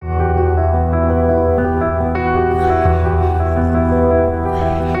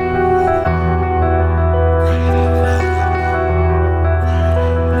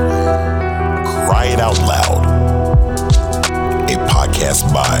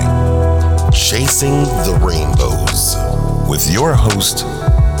Chasing the Rainbows with your host,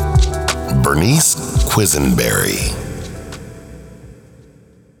 Bernice Quisenberry.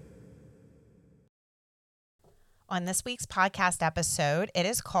 On this week's podcast episode, it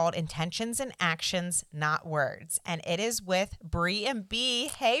is called Intentions and Actions, Not Words. And it is with Bree and B.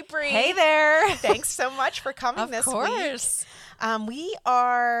 Hey, Bree. Hey there. Thanks so much for coming this week. Of course. We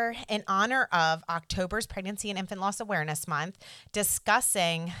are, in honor of October's Pregnancy and Infant Loss Awareness Month,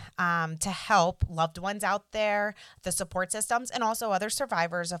 discussing to help loved ones out there, the support systems, and also other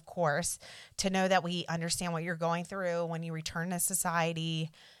survivors, of course, to know that we understand what you're going through when you return to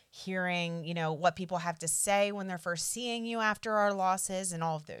society, hearing, what people have to say when they're first seeing you after our losses and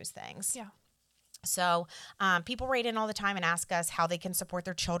all of those things. Yeah. So people write in all the time and ask us how they can support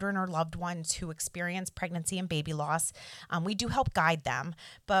their children or loved ones who experience pregnancy and baby loss. We do help guide them.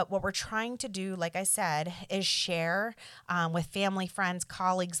 But what we're trying to do, like I said, is share with family, friends,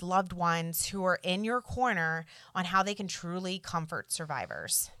 colleagues, loved ones who are in your corner on how they can truly comfort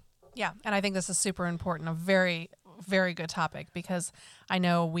survivors. Yeah. And I think this is super important, a very, very good topic, because I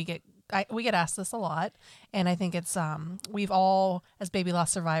know we get asked this a lot, and I think it's we've all, as baby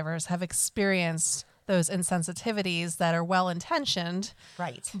loss survivors, have experienced those insensitivities that are well intentioned,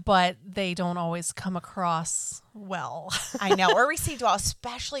 right? But they don't always come across well. I know, or received well,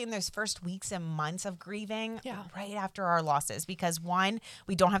 especially in those first weeks and months of grieving, right after our losses, because one,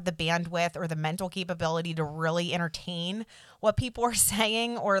 we don't have the bandwidth or the mental capability to really entertain what people are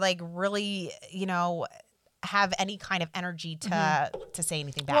saying, or like really, have any kind of energy to say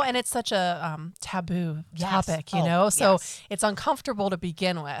anything back. Well, and it's such a taboo topic, so it's uncomfortable to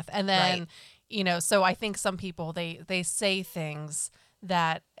begin with. And then, so I think some people, they say things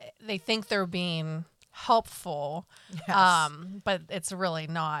that they think they're being helpful, but it's really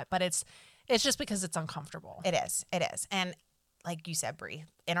not. But it's just because it's uncomfortable. It is. And like you said, Bree,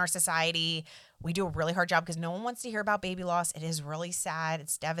 in our society, we do a really hard job because no one wants to hear about baby loss. It is really sad.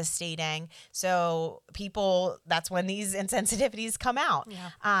 It's devastating. So people, that's when these insensitivities come out.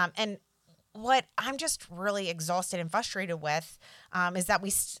 Yeah. And what I'm just really exhausted and frustrated with is that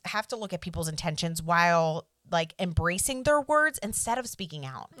we have to look at people's intentions while like embracing their words instead of speaking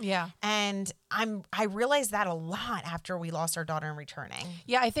out. Yeah. And I realized that a lot after we lost our daughter and returning.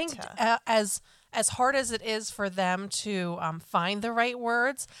 Yeah, I think as hard as it is for them to find the right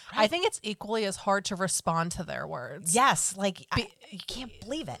words, I think it's equally as hard to respond to their words. Yes, you can't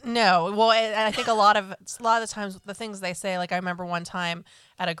believe it. No, well, and I think a lot of the times the things they say, like I remember one time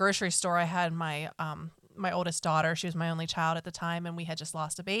at a grocery store, I had my oldest daughter. She was my only child at the time, and we had just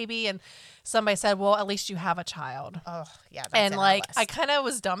lost a baby. And somebody said, "Well, at least you have a child." Oh, yeah. That's and like I kind of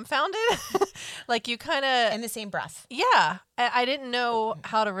was dumbfounded. Like you kind of in the same breath. Yeah, I didn't know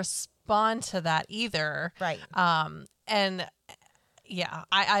how to respond to that either. Right. And yeah,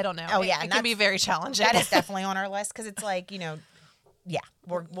 I don't know. Oh yeah, it can be very challenging. That is definitely on our list because it's like yeah,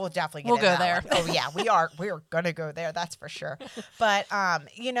 we'll definitely we'll go there. Oh yeah, we're gonna go there. That's for sure. But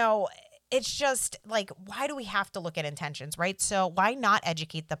it's just like, why do we have to look at intentions, right? So why not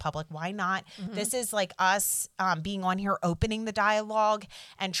educate the public? Why not? Mm-hmm. This is like us being on here, opening the dialogue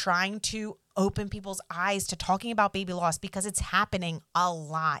and trying to open people's eyes to talking about baby loss because it's happening a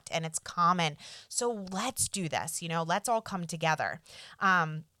lot and it's common. So let's do this, let's all come together.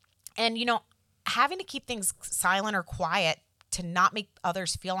 And, having to keep things silent or quiet to not make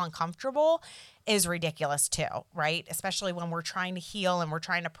others feel uncomfortable is ridiculous too, right? Especially when we're trying to heal and we're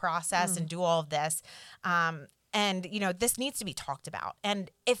trying to process and do all of this. And, this needs to be talked about. And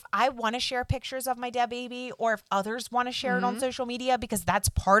if I want to share pictures of my dead baby, or if others want to share it on social media, because that's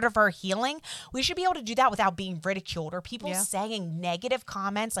part of our healing, we should be able to do that without being ridiculed or people saying negative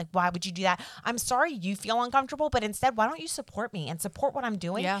comments like, why would you do that? I'm sorry you feel uncomfortable, but instead, why don't you support me and support what I'm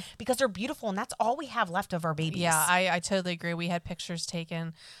doing? Yeah. Because they're beautiful. And that's all we have left of our babies. Yeah, I totally agree. We had pictures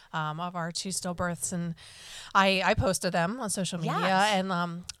taken of our 2 stillbirths, and I posted them on social media. Yes.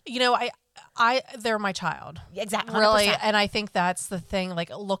 And, they're my child. Exactly. 100%. Really. And I think that's the thing,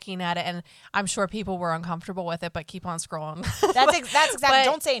 like looking at it, and I'm sure people were uncomfortable with it, but keep on scrolling. That's exactly.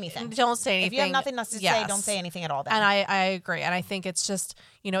 Don't say anything. Don't say anything. If you have nothing else to say, don't say anything at all. Then. And I agree. And I think it's just,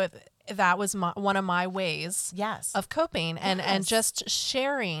 that was one of my ways of coping and just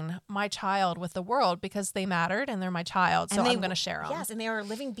sharing my child with the world, because they mattered and they're my child. So I'm going to share them. Yes. And they are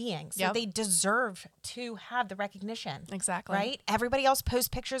living beings. So they deserve to have the recognition. Exactly. Right. Everybody else posts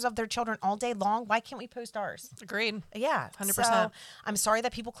pictures of their children all day long. Why can't we post ours? Agreed. Yeah. 100%. So I'm sorry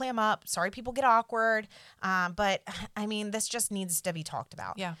that people clam up. Sorry people get awkward. But I mean, this just needs to be talked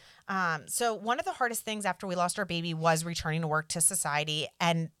about. Yeah. So one of the hardest things after we lost our baby was returning to work to society,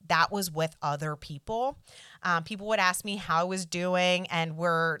 and that was with other people. People would ask me how I was doing, and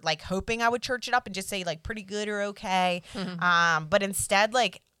were like hoping I would church it up and just say like pretty good or okay. But instead,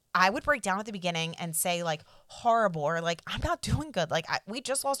 like I would break down at the beginning and say like horrible or like I'm not doing good. Like we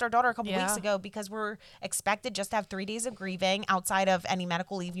just lost our daughter a couple weeks ago because we're expected just to have 3 days of grieving outside of any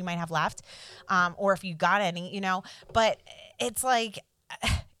medical leave you might have left, or if you got any, you know. But it's like.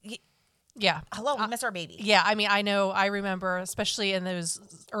 Yeah. Hello, we miss our baby. Yeah. I mean, I remember, especially in those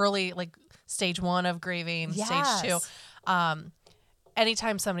early, like stage 1 of grieving, stage 2,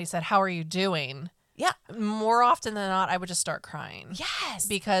 anytime somebody said, how are you doing? Yeah. More often than not, I would just start crying. Yes.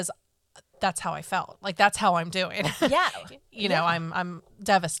 Because that's how I felt. Like, that's how I'm doing. Yeah. You know, I'm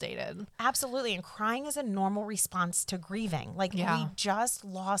devastated. Absolutely. And crying is a normal response to grieving. Like we just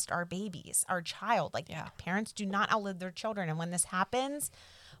lost our babies, our child. Like parents do not outlive their children. And when this happens,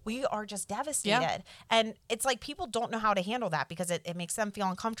 we are just devastated. Yeah. And it's like people don't know how to handle that because it makes them feel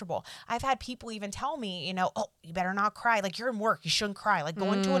uncomfortable. I've had people even tell me, you know, oh, you better not cry. Like you're in work. You shouldn't cry. Like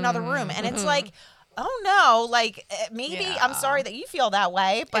go into another room. And it's like, oh no, like maybe I'm sorry that you feel that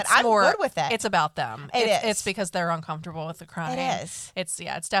way, but I'm good with it. It's about them. It's because they're uncomfortable with the crying. It is.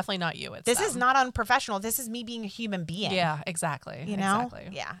 It's definitely not you. It's this them. is not unprofessional. This is me being a human being. Yeah, exactly. You know? Exactly.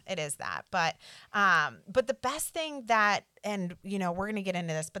 Yeah, it is that. But the best thing that, and you know, we're going to get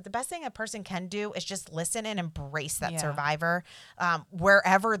into this, but the best thing a person can do is just listen and embrace that survivor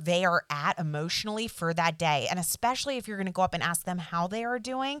wherever they are at emotionally for that day. And especially if you're going to go up and ask them how they are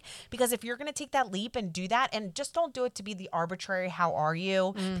doing, because if you're going to take that leap and do that, and just don't do it to be the arbitrary, how are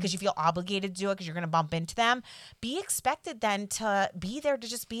you? Because you feel obligated to do it because you're going to bump into them. Be expected then to be there to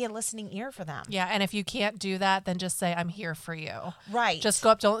just be a listening ear for them. Yeah. And if you can't do that, then just say, I'm here for you. Right. Just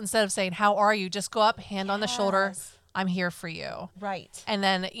go up, instead of saying, how are you? Just go up, hand on the shoulder. I'm here for you. Right. And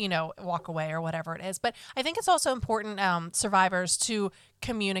then, you know, walk away or whatever it is. But I think it's also important, survivors, to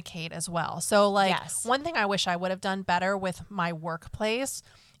communicate as well. So like one thing I wish I would have done better with my workplace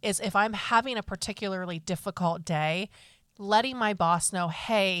is if I'm having a particularly difficult day, letting my boss know,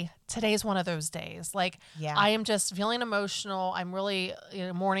 hey, today's one of those days. Like I am just feeling emotional. I'm really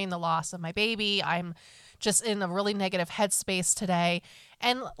mourning the loss of my baby. I'm just in a really negative headspace today.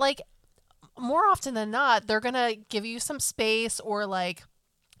 And like, more often than not, they're going to give you some space or like,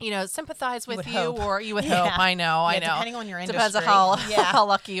 you know, sympathize with you or you would hope. I know. Depending on your industry. Depends on how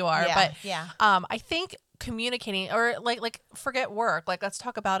lucky you are. But I think communicating or like forget work. Like let's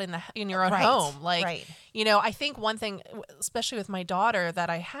talk about in your own home. Like, you know, I think one thing, especially with my daughter that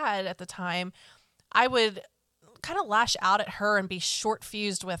I had at the time, I would kind of lash out at her and be short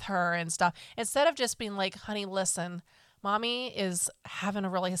fused with her and stuff instead of just being like, honey, listen, Mommy is having a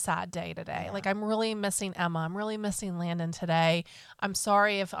really sad day today. Like I'm really missing Emma. I'm really missing Landon today. I'm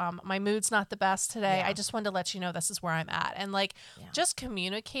sorry if my mood's not the best today. I just wanted to let you know this is where I'm at. And like just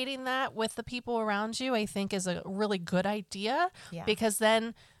communicating that with the people around you, I think is a really good idea because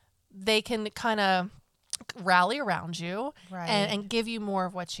then they can kind of rally around you and give you more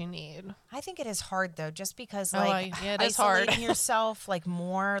of what you need. I think it is hard though, just because like it is hard. Isolating yourself like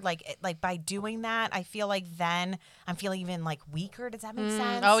more like by doing that, I feel like then I'm feeling even like weaker. Does that make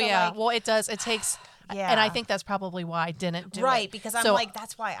sense? Oh so, yeah. Like, well, it does. It takes. And I think that's probably why I didn't do it. Right, because I'm like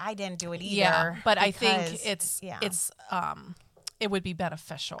that's why I didn't do it either. Yeah, but I think it's it would be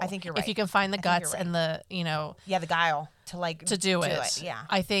beneficial. I think you're right. If you can find the guts and the, you know, the guile to do it. Yeah.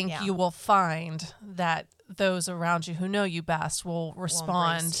 I think you will find that those around you who know you best will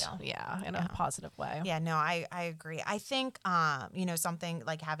respond in a positive way. Yeah, no, I agree. I think you know, something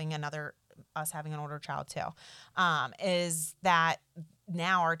like having an older child too, is that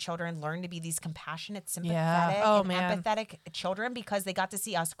now our children learn to be these compassionate, sympathetic, empathetic children because they got to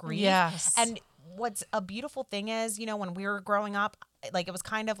see us grieve. Yes. And what's a beautiful thing is, you know, when we were growing up, like it was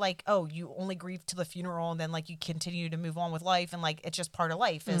kind of like, oh, you only grieve to the funeral and then like you continue to move on with life and like it's just part of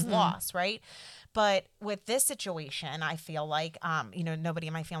life is loss, right? But with this situation, I feel like, you know, nobody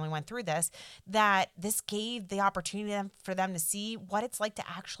in my family went through this, that this gave the opportunity for them to see what it's like to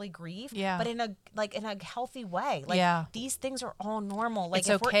actually grieve, but in a healthy way. Like these things are all normal. Like it's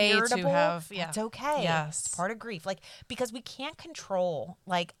if okay we're irritable, to have, it's okay. Yes. It's part of grief. Like, because we can't control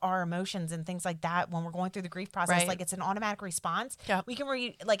like our emotions and things like that when we're going through the grief process. Right. Like it's an automatic response. Yep. We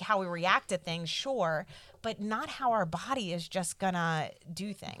can like how we react to things, sure, but not how our body is just gonna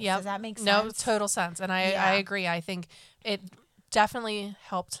do things. Does that make sense? No, total sense. And I agree. I think definitely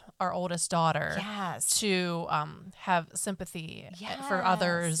helped our oldest daughter Yes. to have sympathy for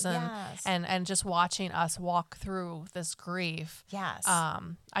others, and just watching us walk through this grief. Yes.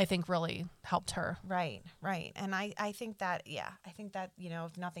 I think really helped her. Right. And I think that,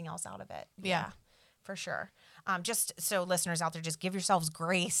 if nothing else out of it. Yeah. For sure. Just so listeners out there, just give yourselves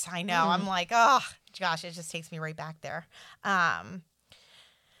grace. I know. I'm like, oh gosh, it just takes me right back there.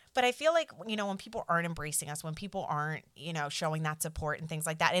 But I feel like, when people aren't embracing us, when people aren't, showing that support and things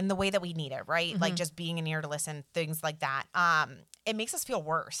like that in the way that we need it, right? Like just being an ear to listen, things like that. It makes us feel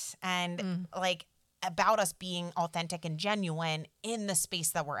worse. And like about us being authentic and genuine in the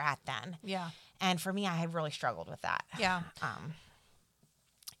space that we're at then. Yeah. And for me, I had really struggled with that. Yeah.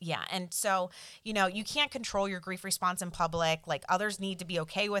 Yeah. And so, you can't control your grief response in public. Like others need to be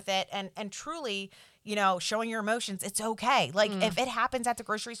okay with it. And truly, showing your emotions, it's okay. Like if it happens at the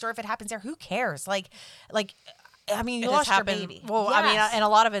grocery store, if it happens there, who cares? Like, I mean, you lost your baby. Well, yes. I mean, and a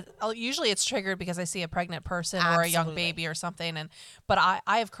lot of it, usually it's triggered because I see a pregnant person or a young Absolutely. baby or something. But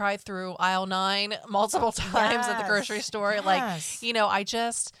I have cried through aisle 9 multiple times at the grocery store. Yes. Like, I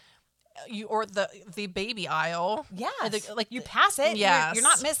just... or the baby aisle. Yes. You pass it. Yes. You're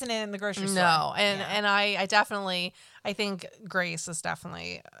not missing it in the grocery store. No. And I definitely, I think grace is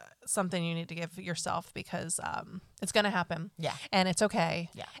definitely something you need to give yourself because it's going to happen. Yeah. And it's okay.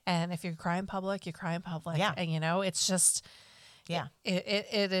 Yeah. And if you cry in public, you cry in public. Yeah. And, it's just... Yeah.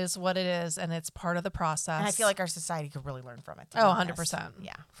 It is what it is, and it's part of the process. And I feel like our society could really learn from it. 100%.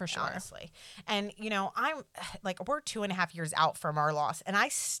 Yeah. For sure. Honestly. And, I'm like, we're 2.5 years out from our loss, and I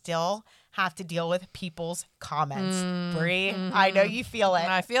still have to deal with people's comments. Brie, I know you feel it.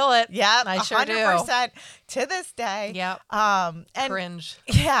 I feel it. Yeah. I sure 100% to this day. Yep. And Cringe.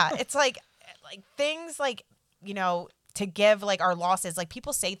 Yeah. It's like things like, to give like our losses, like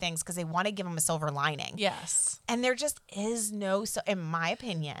people say things because they want to give them a silver lining. Yes. And there just is no, in my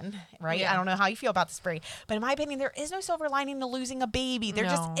opinion, right? Yeah. I don't know how you feel about this, Brie, but in my opinion, there is no silver lining to losing a baby. There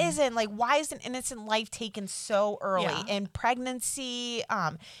just No. isn't. Like, why is an innocent life taken so early Yeah. in pregnancy,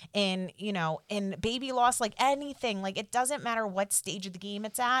 in baby loss, like anything? Like, it doesn't matter what stage of the game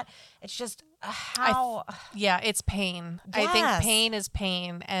it's at. It's just how. Yeah, it's pain. I think Yes. pain is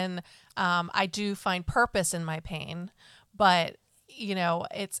pain, and I do find purpose in my pain, but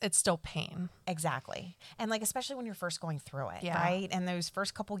it's still pain. Exactly. And like, especially when you're first going through it, Yeah. right? And those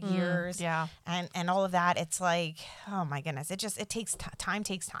first couple years yeah. and all of that, it's like, oh my goodness, it takes time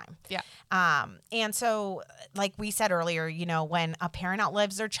takes time. Yeah. And so like we said earlier, when a parent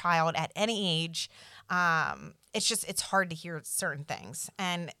outlives their child at any age, it's hard to hear certain things.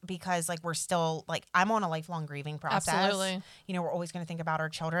 And because like, we're still like, I'm on a lifelong grieving process. Absolutely. We're always going to think about our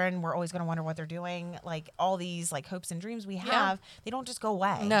children. We're always going to wonder what they're doing. Like all these like hopes and dreams we have, they don't just go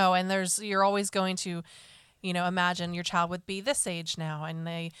away. No. And you're always going to, imagine your child would be this age now and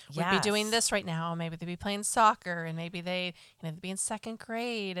they would be doing this right now. Maybe they'd be playing soccer and maybe they'd be in second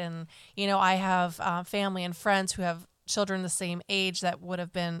grade. And, I have family and friends who have children the same age that would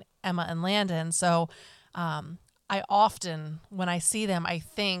have been Emma and Landon. So, I often, when I see them, I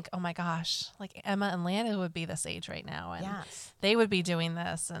think, oh my gosh, like Emma and Landon would be this age right now, and they would be doing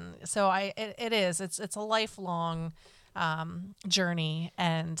this, and so it's a lifelong journey,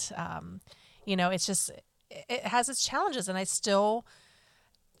 and it's just it has its challenges, and I still,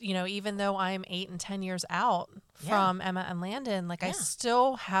 even though I'm 8 and 10 years out from Emma and Landon, like I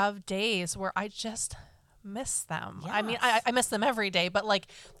still have days where I just miss them. Yes. I mean, I miss them every day, but like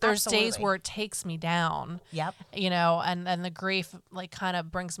there's days Absolutely. where it takes me down. Yep. And the grief like kind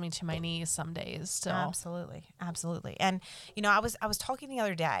of brings me to my knees some days still. Absolutely. And I was talking the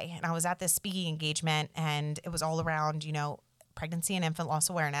other day, and I was at this speaking engagement, and it was all around pregnancy and infant loss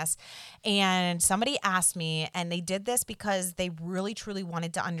awareness. And somebody asked me, and they did this because they really, truly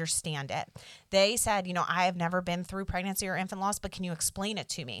wanted to understand it. They said, I have never been through pregnancy or infant loss, but can you explain it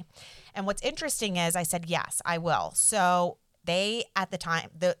to me? And what's interesting is I said, yes, I will. So they, at the time,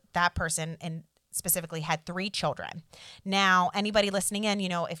 that person and specifically had 3 children. Now, anybody listening in,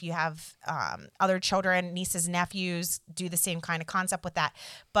 if you have other children, nieces, nephews, do the same kind of concept with that.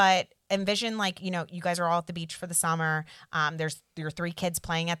 But envision like, you guys are all at the beach for the summer. There's your 3 kids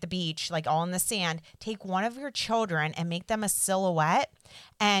playing at the beach, like all in the sand. Take one of your children and make them a silhouette,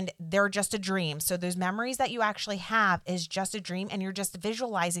 and they're just a dream. So those memories that you actually have is just a dream, and you're just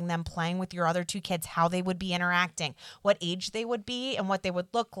visualizing them playing with your other 2 kids, how they would be interacting, what age they would be and what they would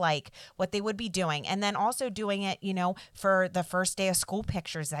look like, what they would be doing. And then also doing it, for the first day of school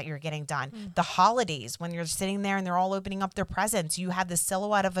pictures that you're getting done, the holidays when you're sitting there and they're all opening up their presents, you have the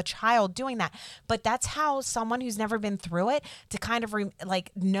silhouette of a child child doing that. But that's how someone who's never been through it to kind of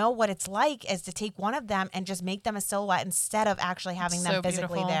know what it's like is to take one of them and just make them a silhouette instead of actually having them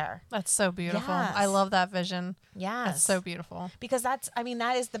physically beautiful. there. That's so beautiful. Yes. I love that vision. Yes. That's so beautiful. Because that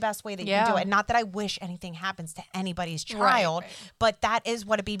is the best way that you can do it. Not that I wish anything happens to anybody's child, but that is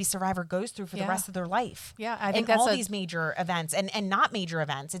what a baby survivor goes through for the rest of their life. Yeah, I think in that's all these major events and not major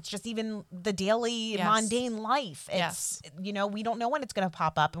events. It's just even the daily mundane life. It's we don't know when it's going to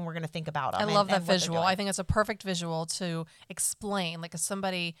pop up, and we're going to think about them. I love that visual. I think it's a perfect visual to explain, like, as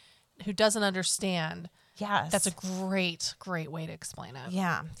somebody who doesn't understand. Yes. That's a great way to explain it.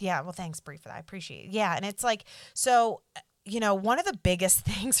 Yeah. Yeah. Well, thanks, Brie, for that. I appreciate it. Yeah. And it's like, so, one of the biggest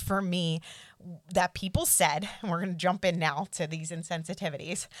things for me that people said, and we're going to jump in now to these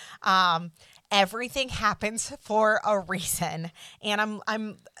insensitivities. Everything happens for a reason. And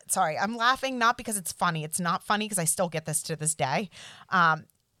I'm sorry, I'm laughing not because it's funny. It's not funny because I still get this to this day.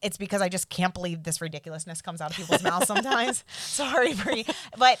 It's because I just can't believe this ridiculousness comes out of people's mouths sometimes. Sorry, Brie.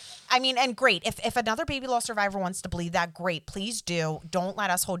 But I mean, and great. If another baby loss survivor wants to believe that, great. Please do. Don't let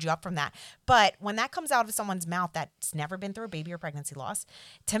us hold you up from that. But when that comes out of someone's mouth that's never been through a baby or pregnancy loss,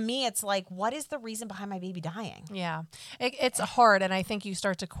 to me, it's like, what is the reason behind my baby dying? Yeah. It's hard. And I think you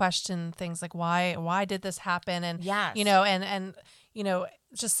start to question things like, why did this happen? And, and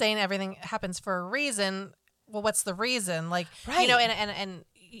just saying everything happens for a reason. Well, what's the reason? Like, and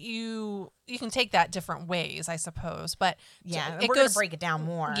you can take that different ways, I suppose, but we're going to break it down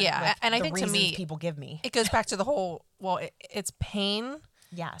more. Yeah, and I think to me, people give me, it goes back to the whole. Well, it's pain.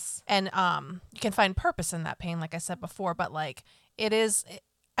 Yes, and you can find purpose in that pain, like I said before. But like it is,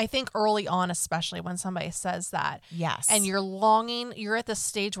 I think early on, especially when somebody says that, yes, and you're at the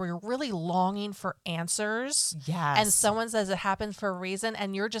stage where you're really longing for answers. Yes, and someone says it happened for a reason,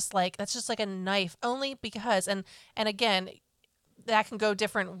 and you're just like, that's just like a knife, only because, and again. That can go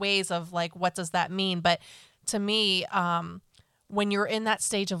different ways of like, what does that mean? But to me, when you're in that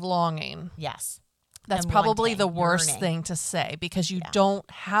stage of longing, yes, that's probably the worst thing to say because you don't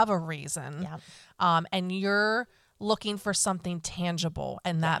have a reason. Yeah. And you're looking for something tangible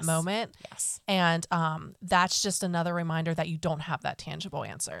in that moment. Yes. And that's just another reminder that you don't have that tangible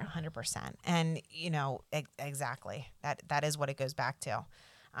answer. 100%. And, exactly. That is what it goes back to.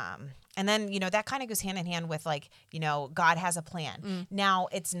 And then, that kind of goes hand in hand with like, God has a plan. Now,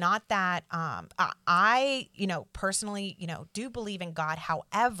 it's not that I, personally, do believe in God.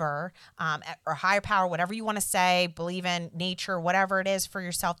 However, or higher power, whatever you want to say, believe in nature, whatever it is for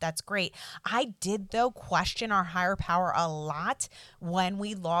yourself, that's great. I did, though, question our higher power a lot when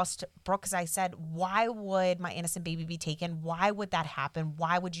we lost Brooke, because I said, why would my innocent baby be taken? Why would that happen?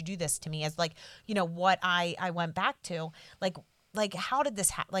 Why would you do this to me? As like, what I went back to, like, how did this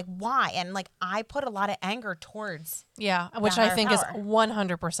happen? Like, why? And like, I put a lot of anger towards. Yeah. Which I think is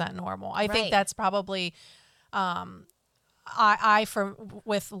 100% normal. I think that's probably,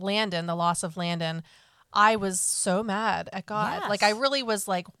 with Landon, the loss of Landon, I was so mad at God. Yes. Like, I really was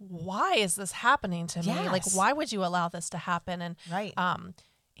like, why is this happening to me? Yes. Like, why would you allow this to happen? And, Right.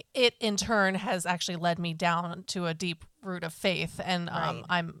 It in turn has actually led me down to a deep root of faith. And,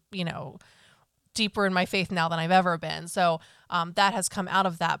 I'm, deeper in my faith now than I've ever been. So that has come out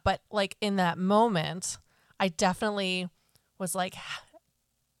of that. But like in that moment, I definitely was like,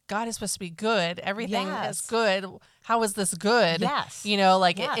 God is supposed to be good. Everything is good. How is this good? Yes.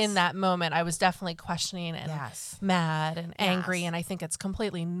 In that moment, I was definitely questioning and mad and angry. And I think it's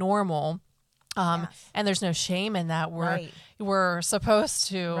completely normal. And there's no shame in that. We're supposed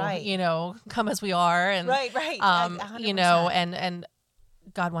to, come as we are. And, and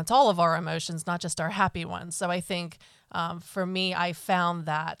God wants all of our emotions, not just our happy ones. So I think for me, I found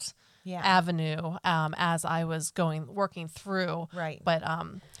that avenue as I was working through. Right. But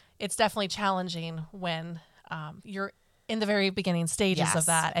it's definitely challenging when you're in the very beginning stages of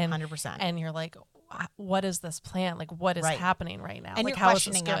that. And 100%. And you're like, what is this plan? Like, what is happening right now? And like, you're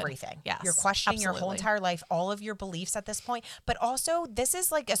questioning everything. Yes, you're questioning your whole absolutely. entire life, all of your beliefs at this point. But also, this is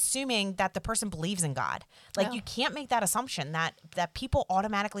like assuming that the person believes in God. Like, you can't make that assumption that people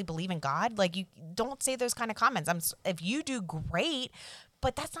automatically believe in God. Like, you don't say those kind of comments. If you do, great.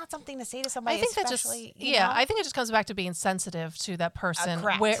 But that's not something to say to somebody. I think that just, I think it just comes back to being sensitive to that person.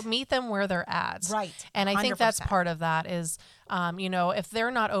 Meet them where they're at. Right. And I think that's part of that is, if they're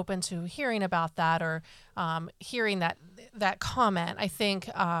not open to hearing about that or hearing that comment, I think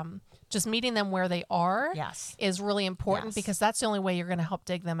just meeting them where they are is really important because that's the only way you're going to help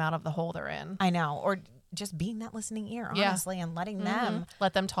dig them out of the hole they're in. I know. Or just being that listening ear, Yeah. honestly, and letting them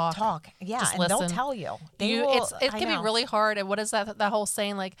Let them talk. Yeah, Just and they'll listen. tell you. It can be really hard. And what is that whole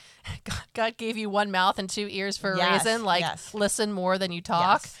saying? Like, God gave you one mouth and two ears for a Yes, reason. Like, yes. listen more than you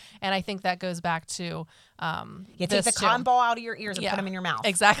talk. Yes. And I think that goes back to You take the cotton ball out of your ears and put them in your mouth.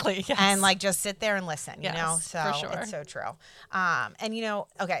 Exactly. Yes. And like just sit there and listen, you Yes, know? for So sure. it's so true. And you know,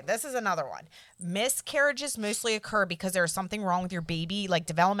 okay, this is another one. Miscarriages mostly occur because there's something wrong with your baby, like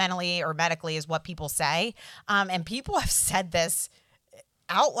developmentally or medically is what people say. And people have said this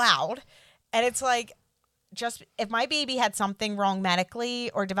out loud. And it's like, just if my baby had something wrong medically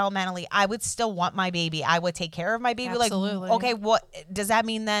or developmentally, I would still want my baby. I would take care of my baby. Absolutely. Like, okay, what does that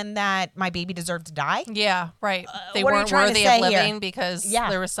mean then that my baby deserved to die? Yeah, right. They what are you weren't trying to worthy say of living here? because Yeah.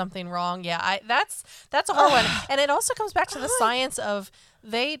 there was something wrong. Yeah, that's a hard one, and it also comes back to the science of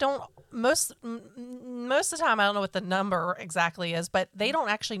they don't most of the time. I don't know what the number exactly is, but they don't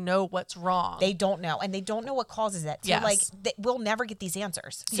actually know what's wrong. They don't know, and they don't know what causes it. So, Yes. like, we'll never get these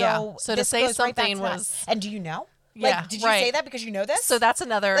answers. So, Yeah. So to this say goes right back something to that. was- and do you know? Yeah, Like, did you right. say that because you know this? So that's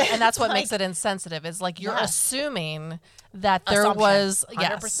another, and that's what Like- makes it insensitive. Is like you're Yes. assuming that there Assumption. was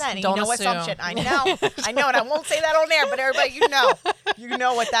 100%. Yes, You don't know assume. assumption. I know, and I won't say that on air, but everybody, you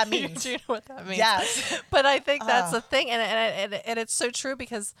know what that means. Do you know what that means? Yes. But I think that's the thing, and it's so true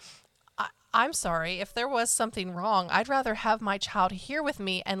because I'm sorry if there was something wrong. I'd rather have my child here with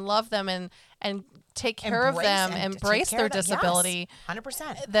me and love them and take care of them, and embrace take care their of them. Yes. disability,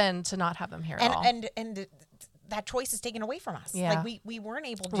 100%. than to not have them here at all. And that choice is taken away from us. Yeah. Like we weren't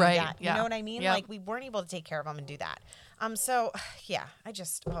able to do Right, that. You yeah. know what I mean? Yep. Like we weren't able to take care of them and do that. So yeah,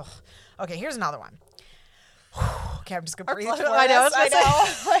 okay, here's another one. Okay, I'm just gonna breathe. blood- for I know, this. I was gonna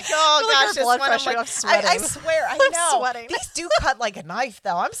say- Like, oh feel like gosh, our this blood one, I'm pressure, I'm I sweating. swear, I I'm know. sweating. These do cut like a knife,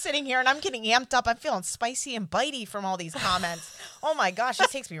 though. I'm sitting here and I'm getting amped up. I'm feeling spicy and bitey from all these comments. Oh my gosh,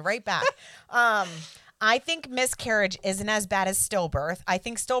 this takes me right back. I think miscarriage isn't as bad as stillbirth. I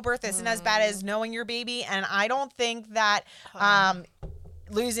think stillbirth isn't as bad as knowing your baby, and I don't think that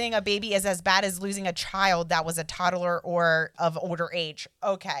losing a baby is as bad as losing a child that was a toddler or of older age.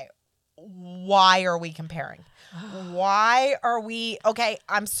 Okay, why are we comparing? Why are we okay?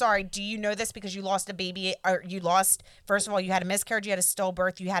 I'm sorry. Do you know this because you lost a baby, or you lost? First of all, you had a miscarriage, you had a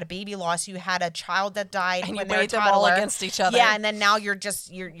stillbirth, you had a baby loss, you had a child that died, And when you they were weighed them all toddler. against each other. Yeah, and then now you're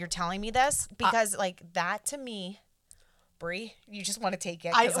telling me this because like that to me, Bree, you just want to take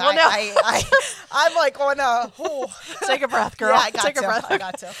it. 'Cause I'm like on a Take a breath, girl. Yeah, I got Take to. a breath. I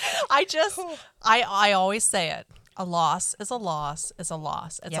got to. I always say it. A loss is a loss is a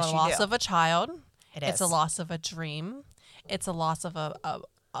loss. It's Yes, a you loss do. of a child. is. It's a loss of a dream. It's a loss of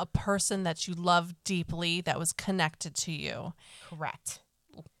a person that you love deeply that was connected to you. Correct.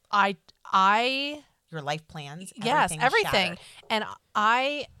 Your life plans. Yes, everything. shattered.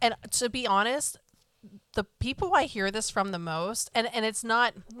 And to be honest, the people I hear this from the most, and it's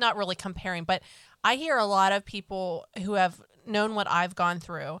not really comparing, but I hear a lot of people who have known what I've gone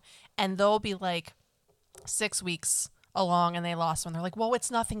through, and they'll be like 6 weeks along and they lost one. They're like, well,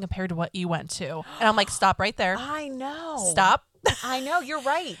 it's nothing compared to what you went to. And I'm like, stop right there. I know. Stop. I know. You're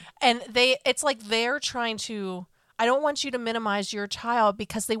right. And it's like they're trying to, I don't want you to minimize your child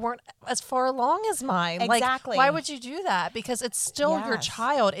because they weren't as far along as mine. Exactly. Like, why would you do that? Because it's still your Yes.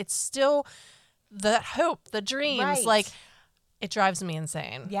 child. It's still the hope, the dreams. Right. Like, it drives me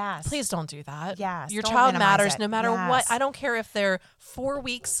insane. Yes. Please don't do that. Yes, Your don't child minimize matters it. no matter Yes. what. I don't care if they're 4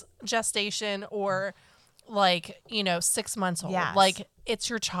 weeks gestation or 6 months old. Yes. Like, it's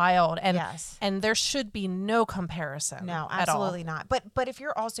your child. And Yes. and there should be no comparison. No, at all. absolutely not. But if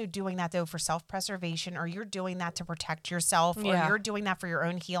you're also doing that though for self-preservation, or you're doing that to protect yourself, or Yeah. you're doing that for your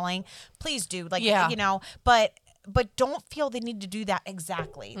own healing, please do. Like, Yeah. but don't feel the need to do that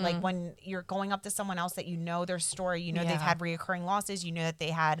exactly. Like when you're going up to someone else that you know their story, you know they've Yeah. had reoccurring losses, you know that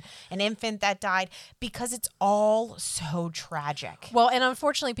they had an infant that died, because it's all so tragic. Well, and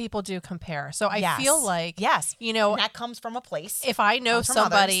unfortunately, people do compare. So I Yes. feel like, Yes. you know, And that comes from a place. if I know comes from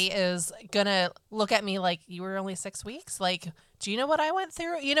somebody is gonna look at me like, you were only 6 weeks, like, do you know what I went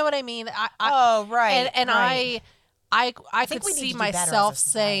through? You know what I mean? Oh, right, And right. I think could we need see to do better as a myself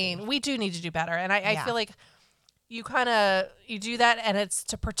society. saying we do need to do better, and I Yeah. feel like you do that, and it's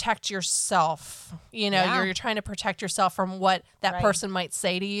to protect yourself. You know, Yeah. you're trying to protect yourself from what that Right. person might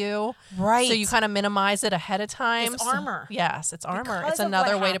say to you. Right. So you kind of minimize it ahead of time. It's So- armor. yes, it's armor. Because It's of what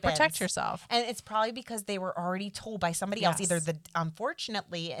another way to protect happens. yourself. And it's probably because they were already told by somebody else, Yes. either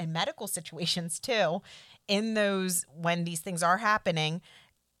unfortunately in medical situations too, in those, when these things are happening,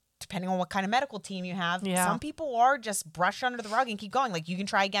 depending on what kind of medical team you have, Yeah. some people are just brush under the rug and keep going. Like, you can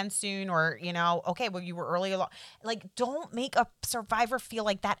try again soon, or, okay, well, you were early along. Like, don't make a survivor feel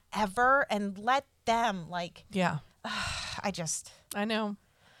like that ever, and let them, like, Yeah.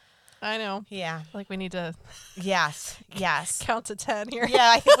 I know. Yeah. Like, we need to Yes. count to 10 here.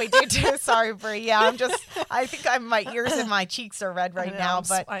 Yeah, I think we do too. Sorry, Brie. Yeah, I think my ears and my cheeks are red right now,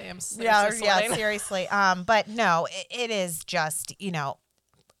 but I am so yeah, sweating. seriously. But no, it is just,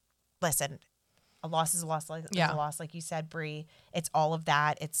 listen, a loss is a loss, like Yeah. a loss, like you said, Brie. It's all of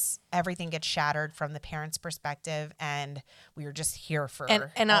that. It's everything gets shattered from the parents' perspective, and we are just here for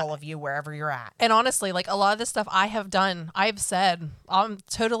And all of you wherever you're at. And honestly, like, a lot of this stuff I have done, I've said, I'm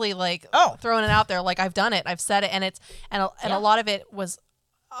totally like throwing it out there. Like, I've done it, I've said it. And a lot of it was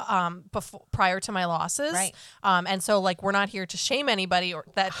before, prior to my losses. Right. And so, like, we're not here to shame anybody or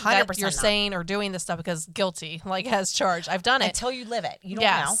that 100% you're not. saying or doing this stuff because guilty, like, as charged. I've done it. Until you live it, you don't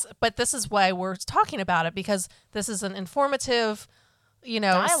know. But this is why we're talking about it, because this is an informative,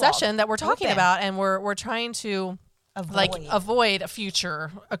 Dialogue. session that we're talking Open. about, and we're trying to avoid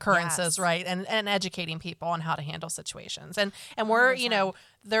future occurrences, Yes. right? And educating people on how to handle situations. And we're,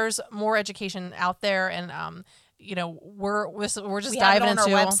 there's more education out there, and we're just We diving have it on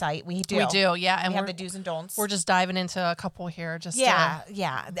into our website. We do. We do, yeah. And We have we're the do's and don'ts. we're just diving into a couple here, just Yeah.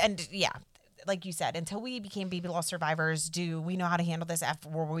 And like you said, until we became baby loss survivors, do we know how to handle this?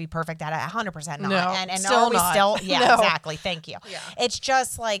 Were we perfect at it? 100% not. No, and still are we not. still? Yeah, No. exactly. Thank you. Yeah. It's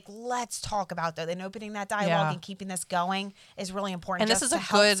just like, let's talk about that. And opening that dialogue Yeah. and keeping this going is really important. And this just is to a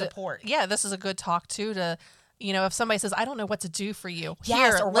help good support. Yeah, this is a good talk too to. If somebody says, I don't know what to do for you, Yes,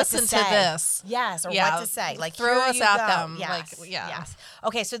 here, or what listen to to say. this. Yes, or Yeah, what to say. Like, throw here us you at go. them. Yes, Like, yeah. yes.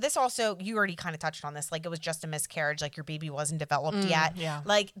 Okay, so this also, you already kind of touched on this. Like, it was just a miscarriage. Like, your baby wasn't developed yet. yeah.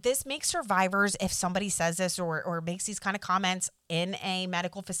 Like, this makes survivors, if somebody says this or makes these kind of comments in a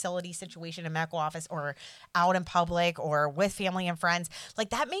medical facility situation, a medical office, or out in public, or with family and friends,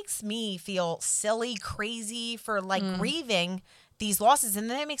 like, that makes me feel silly, crazy for, like, grieving these losses. And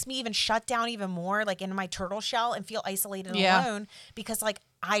then it makes me even shut down even more, like, in my turtle shell, and feel isolated and alone, because, like,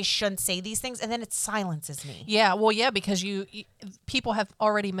 I shouldn't say these things, and then it silences me. Yeah, well, yeah, because you people have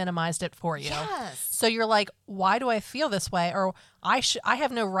already minimized it for you. Yes. So you're like, why do I feel this way? Or I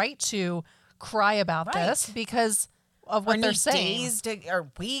have no right to cry about this because of what or they're need saying. days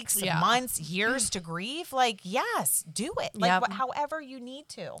or weeks, Yeah. months, years to grieve. Like, yes, do it. Like, Yep. however you need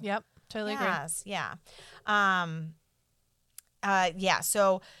to. Yep, totally Yes, yeah.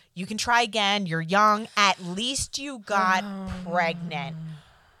 So you can try again. You're young. At least you got pregnant.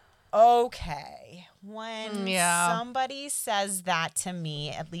 Okay. When somebody says that to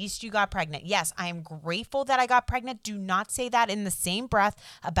me, at least you got pregnant. Yes, I am grateful that I got pregnant. Do not say that in the same breath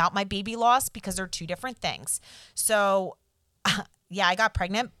about my baby loss, because they're two different things. So, yeah, I got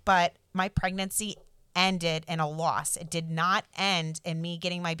pregnant, but my pregnancy ended in a loss. It did not end in me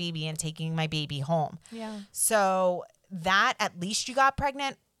getting my baby and taking my baby home. Yeah. So that, at least you got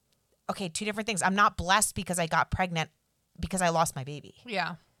pregnant. Okay, two different things. I'm not blessed because I got pregnant because I lost my baby.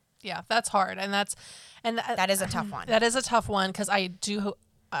 Yeah. Yeah, that's hard. And That is a tough one. That is a tough one, because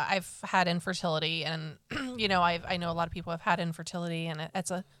I've had infertility, and I know a lot of people have had infertility, and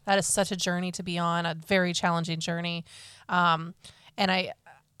that is such a journey to be on, a very challenging journey. And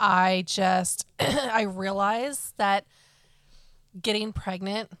I just I realize that getting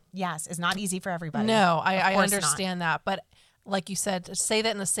pregnant, yes, is not easy for everybody. no, I Of course understand that, but like you said, to say that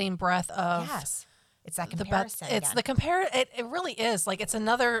in the same breath of Yes. It's that the comparison. it's the it really is, like, it's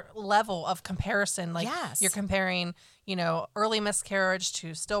another level of comparison. Like, Yes. you're comparing early miscarriage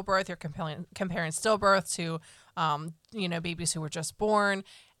to stillbirth, you're comparing stillbirth to babies who were just born.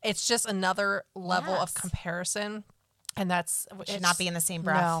 It's just another level of Yes. comparison, and that's should not be in the same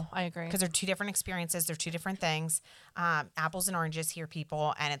breath. No, I agree. Because they're two different experiences. They're two different things. Apples and oranges here,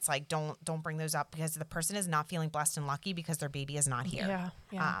 people. And it's like, don't bring those up, because the person is not feeling blessed and lucky because their baby is not here.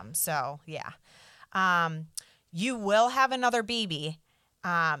 Yeah. So yeah. You will have another baby.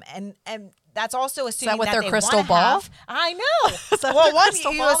 And that's also assuming with that their they crystal wanna ball? have- I know. that Well, their one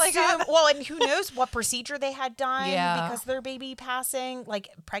crystal you ball they got? assume. Well, and who knows what procedure they had done Yeah. because of their baby passing, like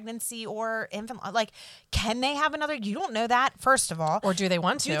pregnancy or infant. Like, can they have another? You don't know that, first of all. Or do they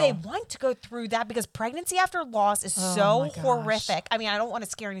want to? Do they want to go through that? Because pregnancy after loss is Oh so my gosh. horrific. I mean, I don't want to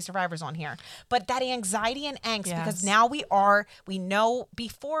scare any survivors on here, but that anxiety and angst, because Yes. now we know,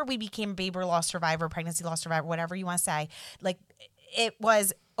 before we became a baby loss survivor, pregnancy loss survivor, whatever you want to say, like, it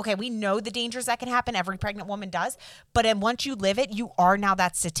was, okay, we know the dangers that can happen. Every pregnant woman does. But then once you live it, you are now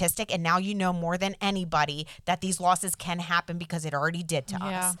that statistic. And now you know more than anybody that these losses can happen because it already did to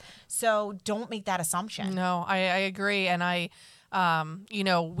us. So don't make that assumption. No, I agree. And I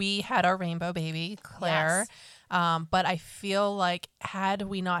We had our rainbow baby, Claire. But I feel like had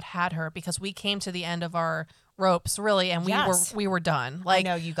we not had her, because we came to the end of our ropes really, and we were done. Like, I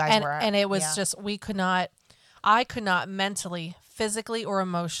know you guys were, and it was just, I could not mentally, physically, or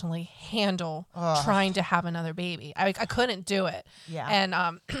emotionally handle trying to have another baby. I couldn't do it. Yeah. And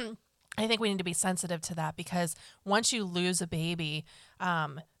I think we need to be sensitive to that, because once you lose a baby,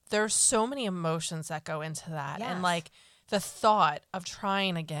 there's so many emotions that go into that. Yes. And like the thought of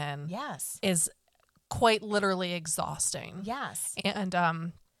trying again is quite literally exhausting. Yes. And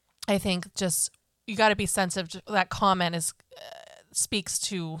I think just you got to be sensitive. That comment is speaks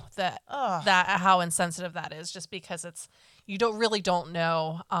to that how insensitive that is, just because you don't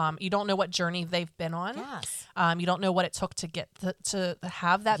know. You don't know what journey they've been on. Yes. You don't know what it took to get to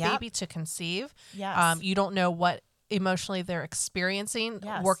have that baby, to conceive. Yes. You don't know what emotionally they're experiencing,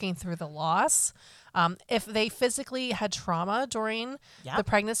 working through the loss. If they physically had trauma during the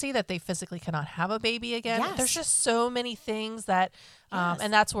pregnancy, that they physically cannot have a baby again. Yes. There's just so many things that,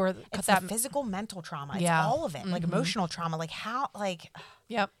 and that's where it's that physical, mental trauma. It's all of it, like emotional trauma. Like how, like,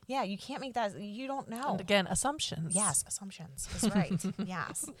 yeah, you can't make that. You don't know. And again, assumptions. Yes, assumptions is right.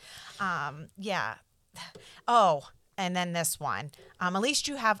 Yes, yeah. Oh. And then this one. At least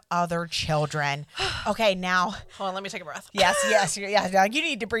you have other children. Okay, now. Hold on, let me take a breath. Yes. Now you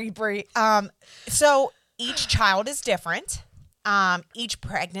need to breathe. So each child is different. Each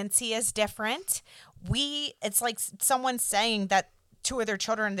pregnancy is different. It's like someone saying that two of their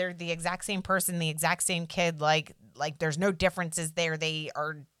children, they're the exact same person, the exact same kid. Like there's no differences there. They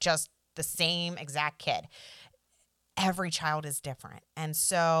are just the same exact kid. Every child is different. And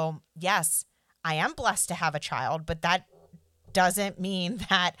so, yes, I am blessed to have a child, but that doesn't mean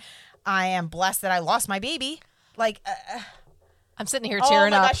that I am blessed that I lost my baby. Like, I'm sitting here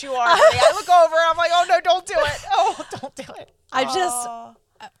tearing up. Oh my gosh, you are. I look over, I'm like, oh no, don't do it. Oh, don't do it. I just,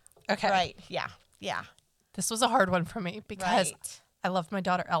 okay. Right. Yeah. This was a hard one for me, because I loved my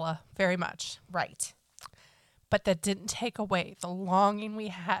daughter Ella very much. Right. But that didn't take away the longing we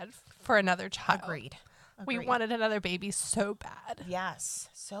had for another child. Agreed. We wanted another baby so bad. Yes,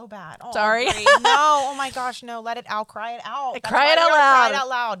 so bad. Oh, sorry. No, oh my gosh, no. Let it out. Cry it out. Cry it out loud. Cry it out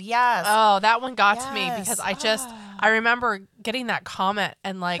loud. Yes. Oh, that one got to me, because I remember getting that comment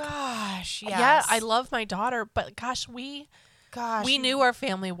and like, gosh, yes. Yeah, I love my daughter, but gosh, we knew our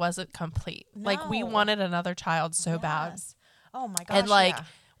family wasn't complete. No. Like, we wanted another child so bad. Oh my gosh. And like,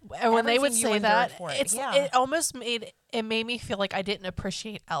 and when they would say that, it almost made me feel like I didn't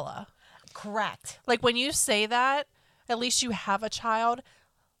appreciate Ella. Correct. Like, when you say that, at least you have a child.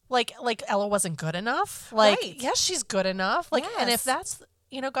 Like Ella wasn't good enough. Like, yes, she's good enough. Like, and if that's,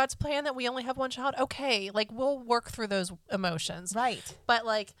 God's plan that we only have one child, okay, like, we'll work through those emotions. Right. But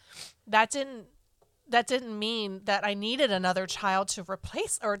like, that didn't mean that I needed another child to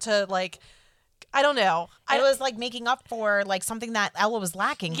replace, or to like, I don't know. It was like making up for like something that Ella was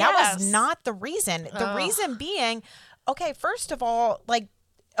lacking. Yes. That was not the reason. The reason being, okay, first of all, like,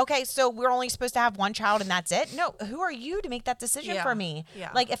 okay, so we're only supposed to have one child and that's it? No, who are you to make that decision for me?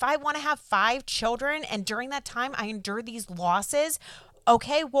 Yeah. Like, if I want to have 5 children and during that time I endure these losses,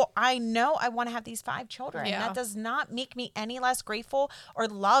 okay, well, I know I want to have these 5 children. Yeah. That does not make me any less grateful or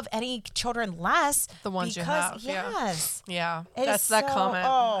love any children less. The ones you have. Yes. Yeah. It That's is that so, comment.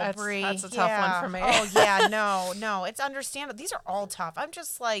 Oh, Bree, that's a tough one for me. Oh, yeah. No. It's understandable. These are all tough. I'm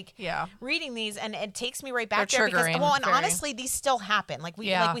just like reading these, and it takes me right back They're there triggering, because, and honestly, these still happen. Like we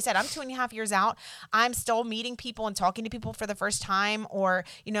said, I'm 2.5 years out. I'm still meeting people and talking to people for the first time, or,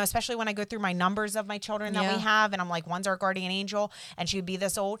 especially when I go through my numbers of my children that we have, and I'm like, one's our guardian angel, and she would be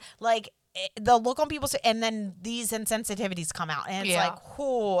this old. Like, the look on people's, and then these insensitivities come out, and it's like,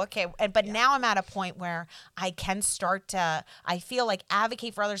 oh, okay. But now I'm at a point where I can start to, I feel like,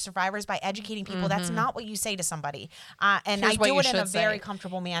 advocate for other survivors by educating people. That's not what you say to somebody, and Here's I do it in a say. very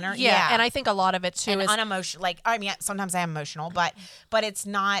comfortable manner. Yeah, and I think a lot of it too and is unemotional. Like, I mean, sometimes I am emotional, but it's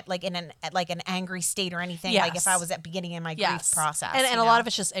not like in an angry state or anything. Like if I was at beginning in my grief process, and a lot of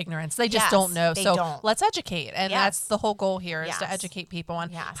it's just ignorance. They just don't know. So let's educate, and that's the whole goal here is to educate people on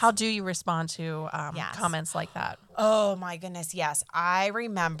how do you respond to comments like that. Oh my goodness, yes. I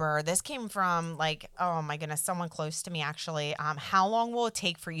remember this came from like, oh my goodness, someone close to me actually. How long will it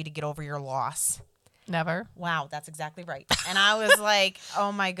take for you to get over your loss? Never. Wow, that's exactly right. And I was like,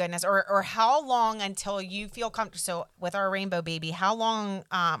 oh my goodness. Or how long until you feel comfortable? So with our rainbow baby, how long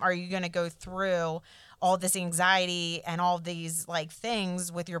are you going to go through all this anxiety and all these like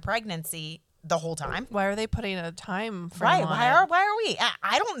things with your pregnancy the whole time. Why are they putting a time frame Right. on Why are we?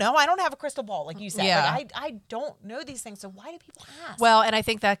 I don't know. I don't have a crystal ball, like you said. Yeah. Like, I don't know these things. So why do people ask? Well, and I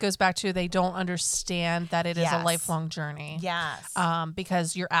think that goes back to they don't understand that it is a Yes. lifelong journey. Yes.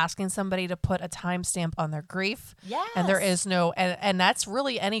 Because you're asking somebody to put a timestamp on their grief. Yes. And there is no, and that's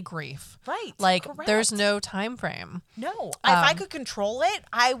really any grief. Right. Like Correct. there's no time frame. No. If I could control it,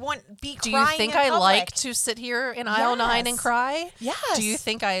 I wouldn't be Do crying you think in I public. like to sit here in aisle 9 and Yes. cry? Yes. Do you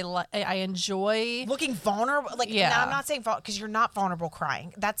think I enjoy? looking vulnerable? Like, Yeah. now I'm not saying because you're not vulnerable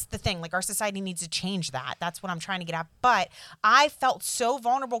crying. That's the thing. Like, our society needs to change that. That's what I'm trying to get at. But I felt so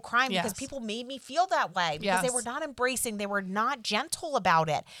vulnerable crying because Yes. people made me feel that way because they Yes. were not embracing. They were not gentle about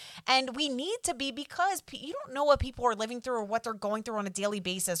it. And we need to be, because you don't know what people are living through or what they're going through on a daily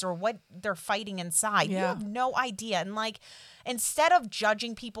basis or what they're fighting inside. You Yeah. have no idea. And like, instead of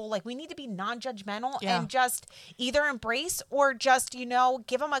judging people, like, we need to be non-judgmental Yeah. and just either embrace or just,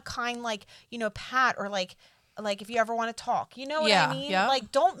 give them a kind, like, pat, or like if you ever want to talk, you know what Yeah, I mean? yeah.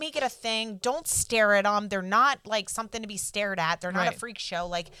 Like, don't make it a thing. Don't stare at them. They're not like something to be stared at. They're not a Right. freak show.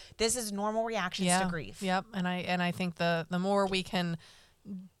 Like, this is normal reactions Yeah. to grief. Yep. And I think the more we can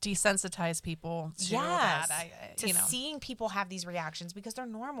desensitize people to Yes. that, to seeing people have these reactions because they're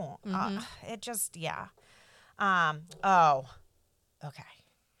normal. Mm-hmm. It just, yeah. Oh, okay.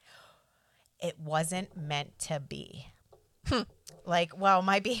 It wasn't meant to be. Like, well,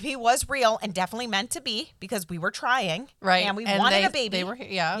 my baby was real and definitely meant to be because we were trying. Right. And we And wanted they- a baby. they were-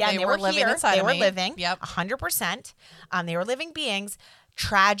 yeah, Yeah, they and were living here. inside They of were me. living. Yep. 100%. They were living beings.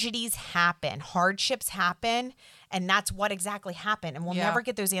 Tragedies happen. Hardships happen. And that's what exactly happened. And we'll Yeah. never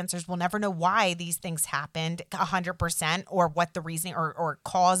get those answers. We'll never know why these things happened 100% or what the reasoning or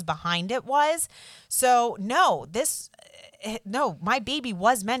cause behind it was. So, no, my baby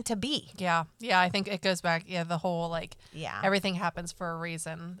was meant to be. Yeah. I think it goes back. Yeah, the whole like, Yeah. everything happens for a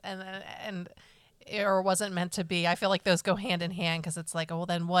reason, and or wasn't meant to be. I feel like those go hand in hand because it's like, oh, well,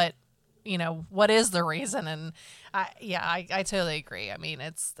 then what? What is the reason? And I totally agree. I mean,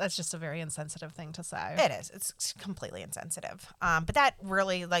 that's just a very insensitive thing to say. It is. It's completely insensitive. But that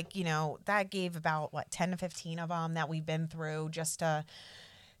really, that gave about 10 to 15 of them that we've been through just to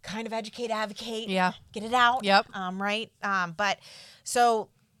kind of educate, advocate, Yeah. get it out. Yep. Right. But so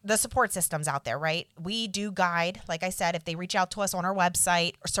the support systems out there, right? We do guide, like I said, if they reach out to us on our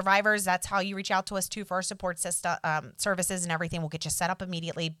website, or survivors, that's how you reach out to us too for our support system, services and everything. We'll get you set up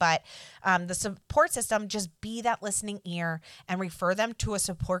immediately. But the support system, just be that listening ear and refer them to a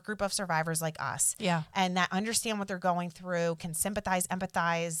support group of survivors like us. Yeah. And that understand what they're going through, can sympathize,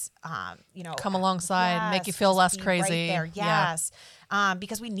 empathize, Come alongside, make you yes, feel just less be crazy. Right there. Yeah. Yes.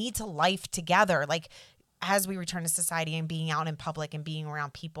 Because we need to life together. Like, as we return to society and being out in public and being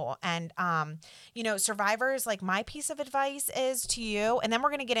around people. And, survivors, like, my piece of advice is to you, and then we're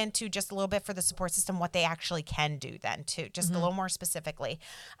going to get into just a little bit for the support system, what they actually can do then too, just a little more specifically.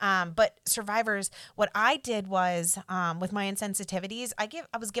 But survivors, what I did was, with my insensitivities, I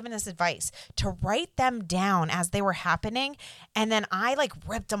was given this advice to write them down as they were happening. And then I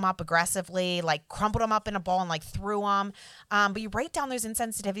ripped them up aggressively, crumpled them up in a ball and threw them. But you write down those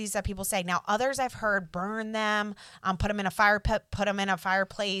insensitivities that people say. Now, others I've heard burn them, put them in a fire pit, put them in a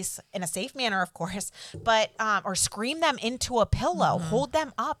fireplace in a safe manner, of course, but or scream them into a pillow, hold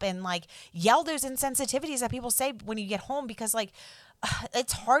them up, and yell those insensitivities that people say when you get home, because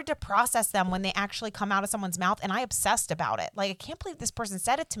it's hard to process them when they actually come out of someone's mouth. And I obsessed about it. I can't believe this person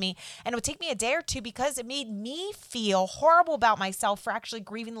said it to me. And it would take me a day or two because it made me feel horrible about myself for actually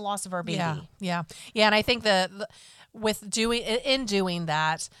grieving the loss of our baby. Yeah. And I think with doing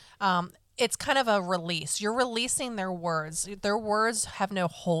that, it's kind of a release. You're releasing their words. Their words have no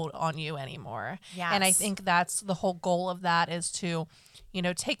hold on you anymore. Yes. And I think that's the whole goal of that, is to,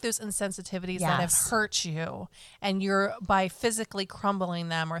 take those insensitivities that have Yes. hurt you, and you're, by physically crumbling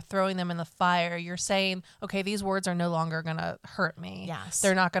them or throwing them in the fire, you're saying, okay, these words are no longer going to hurt me. Yes.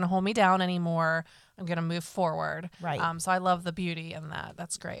 They're not going to hold me down anymore. I'm going to move forward. Right. So I love the beauty in that.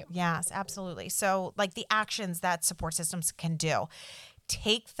 That's great. Yes, absolutely. So the actions that support systems can do.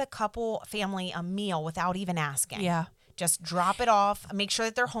 Take the family a meal without even asking. Yeah. Just drop it off. Make sure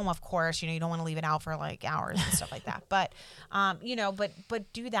that they're home, of course. You don't want to leave it out for hours and stuff like that. But,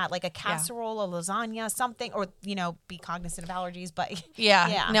 but do that, like a casserole, a lasagna, something, or, be cognizant of allergies. But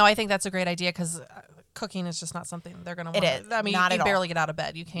Yeah. No, I think that's a great idea, because cooking is just not something they're going to want. It is. I mean, Not you at barely all. get out of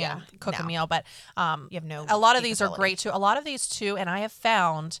bed. You can't cook a No. meal, but you have no a lot of these are capability. great too. A lot of these too, and I have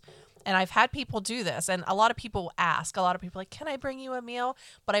found, and I've had people do this, and a lot of people ask, a lot of people like, can I bring you a meal?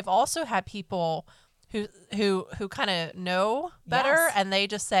 But I've also had people who kind of know better, Yes. and they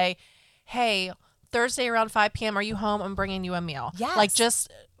just say, hey, Thursday around 5 p.m., are you home? I'm bringing you a meal. Yes.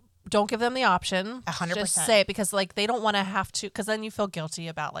 Just don't give them the option. 100%. Just say it, because like they don't want to have to, because then you feel guilty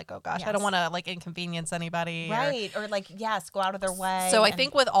about like, oh gosh, I don't want to like inconvenience anybody. Right. Or like, yes, go out of their way. So I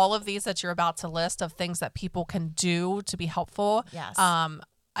think with all of these that you're about to list of things that people can do to be helpful, yes.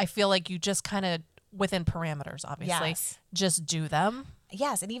 I feel like you just kind of, within parameters, obviously, Yes. just do them.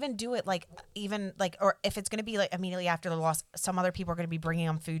 Yes, and even do it or if it's going to be like immediately after the loss, some other people are going to be bringing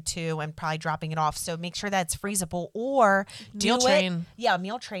them food too and probably dropping it off. So make sure that it's freezable, or Meal train. Yeah,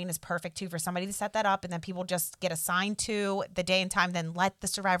 meal train is perfect too for somebody to set that up, and then people just get assigned to the day and time. Then let the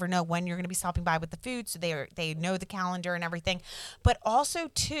survivor know when you're going to be stopping by with the food, so they know the calendar and everything. But also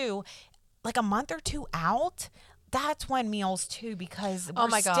too, like a month or two out, that's when meals too, because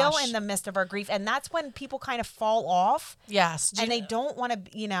we're still in the midst of our grief, and that's when people kind of fall off. Yes, and they don't want to,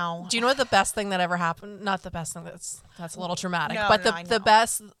 Do you know what the best thing that ever happened? Not the best thing. That's a little traumatic. No, but no, the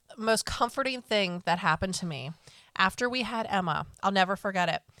best, most comforting thing that happened to me after we had Emma, I'll never forget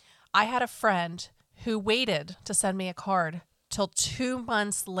it. I had a friend who waited to send me a card till 2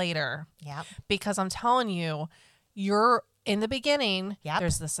 months later. Yep. Because I'm telling you, you're in the beginning, Yep.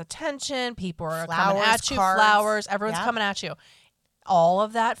 there's this attention, people are Flowers, coming at you, cards. flowers, everyone's Yep. coming at you. All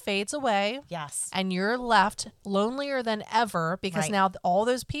of that fades away. Yes. And you're left lonelier than ever, because Right. now all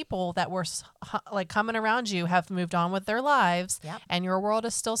those people that were like coming around you have moved on with their lives. Yep. And your world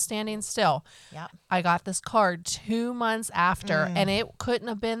is still standing still. Yep. I got this card 2 months after, and it couldn't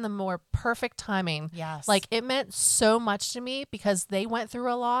have been the more perfect timing. Yes. Like, it meant so much to me, because they went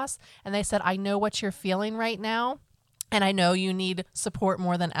through a loss and they said, I know what you're feeling right now, and I know you need support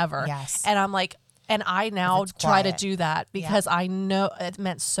more than ever. Yes. And I'm like, and I now it's try to quiet. do that, because I know it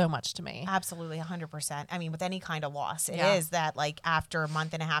meant so much to me. Absolutely, 100%. I mean, with any kind of loss, it Yeah. is that like after a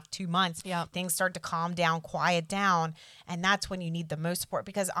month and a half, 2 months, Yeah. things start to calm down, quiet down. And that's when you need the most support,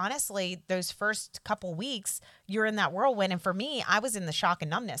 because honestly, those first couple weeks, you're in that whirlwind. And for me, I was in the shock and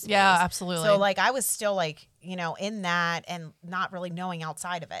numbness Yeah, phase. absolutely. So like I was still like, in that and not really knowing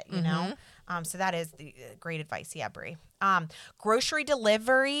outside of it, you know? So that is the great advice. Yeah, Brie. Grocery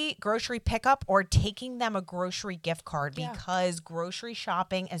delivery, grocery pickup, or taking them a grocery gift card, because grocery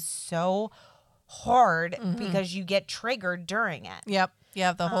shopping is so hard because you get triggered during it. Yep.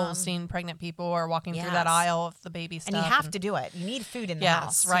 Yeah, the whole scene, pregnant people are walking through that yes. aisle of the baby stuff. And you have to do it. You need food in the Yes,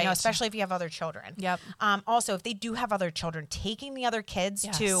 house, right. especially if you have other children. Yep. Also, if they do have other children, taking the other kids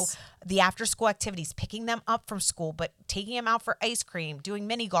to Yes. the after-school activities, picking them up from school, but taking them out for ice cream, doing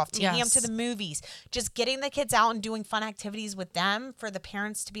mini golf, taking them Yes. to the movies, just getting the kids out and doing fun activities with them for the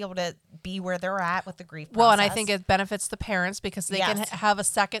parents to be able to be where they're at with the grief process. Well, and I think it benefits the parents, because they can Yes. have a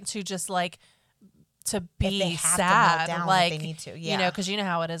second to just like to be they have to sad, melt down if like they need to, because you know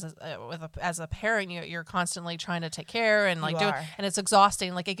how it is as a parent, you're constantly trying to take care and like You do, are. and it's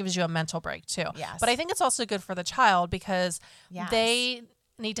exhausting. Like, it gives you a mental break too. Yes. But I think it's also good for the child, because Yes. they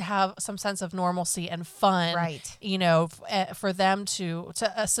need to have some sense of normalcy and fun, Right. For them to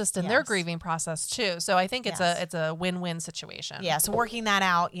assist in their Yes. grieving process too. So I think it's Yes. it's a win-win situation. Yeah, so working that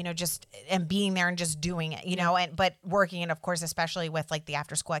out, just and being there and just doing it, but working it, of course, especially with like the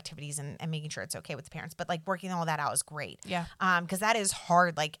after school activities and making sure it's okay with the parents. But like working all that out is great. Yeah. Because that is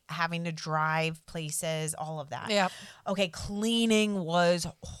hard, like having to drive places, all of that. Yep. Okay, cleaning was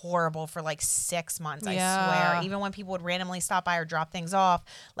horrible for like 6 months, I Yeah. swear. Even when people would randomly stop by or drop things off,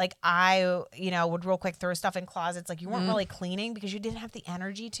 like I, would real quick throw stuff in closets. Like you weren't really cleaning because you didn't have the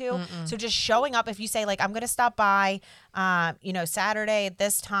energy to. So just showing up, if you say like, I'm going to stop by, Saturday at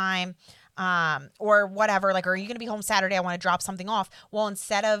this time, or whatever, like, are you going to be home Saturday? I want to drop something off. Well,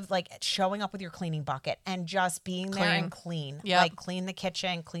 instead of like showing up with your cleaning bucket and just being there and clean, Yep. like clean the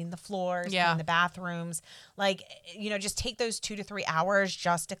kitchen, clean the floors, Yeah. clean the bathrooms, like, just take those 2 to 3 hours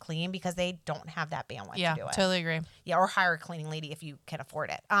just to clean, because they don't have that bandwidth Yeah, to do it. totally agree. Yeah. Or hire a cleaning lady if you can afford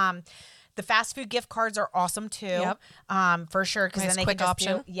it. The fast food gift cards are awesome too. Yep. For sure. Cause Nice then they quick can just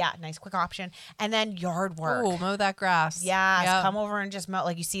option. nice quick option. And then yard work. Oh, mow that grass. Yes, Yep. come over and just mow.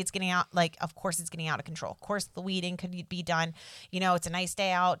 Like you see, it's getting out. Like, of course, it's getting out of control. Of course, the weeding could be done. It's a nice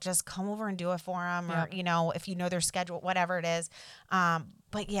day out. Just come over and do it for them, or Yep. if you know their schedule, whatever it is.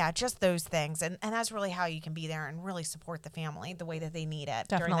 But yeah, just those things, and that's really how you can be there and really support the family the way that they need it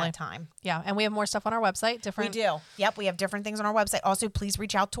during Definitely. that time. Yeah, and we have more stuff on our website. We Different. do. Yep. We have different things on our website. Also, please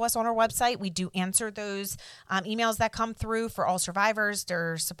reach out to us on our website. We do answer those emails that come through for all survivors,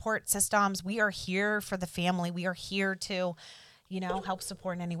 their support systems. We are here for the family. We are here to, help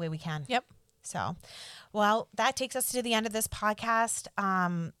support in any way we can. Yep. So, well, that takes us to the end of this podcast.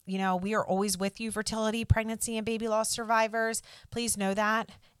 We are always with you, fertility, pregnancy, and baby loss survivors. Please know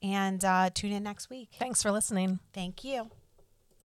that, and tune in next week. Thanks for listening. Thank you.